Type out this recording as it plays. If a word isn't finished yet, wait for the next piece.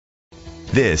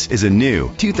This is a new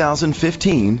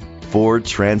 2015 Ford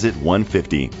Transit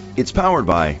 150. It's powered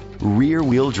by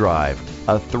rear-wheel drive,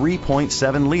 a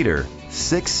 3.7-liter,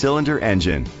 6-cylinder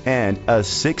engine, and a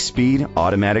 6-speed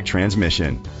automatic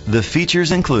transmission. The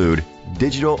features include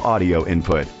digital audio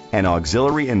input and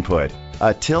auxiliary input,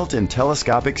 a tilt and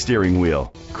telescopic steering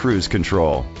wheel, cruise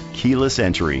control, keyless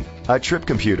entry, a trip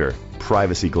computer,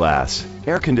 privacy glass,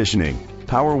 air conditioning,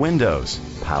 power windows,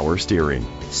 power steering.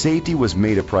 Safety was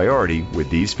made a priority with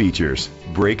these features: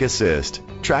 brake assist,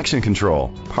 traction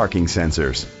control, parking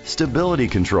sensors, stability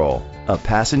control, a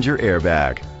passenger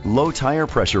airbag, low tire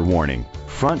pressure warning,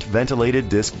 front ventilated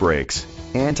disc brakes,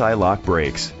 anti-lock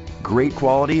brakes. Great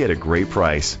quality at a great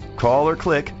price. Call or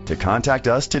click to contact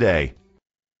us today.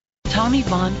 Tommie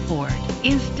Vaughn Ford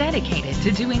is dedicated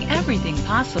to doing everything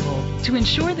possible to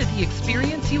ensure that the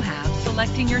experience you have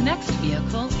selecting your next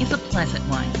vehicle is a pleasant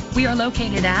one. We are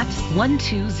located at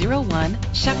 1201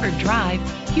 Shepherd Drive,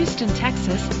 Houston,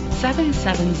 Texas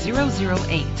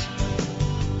 77008.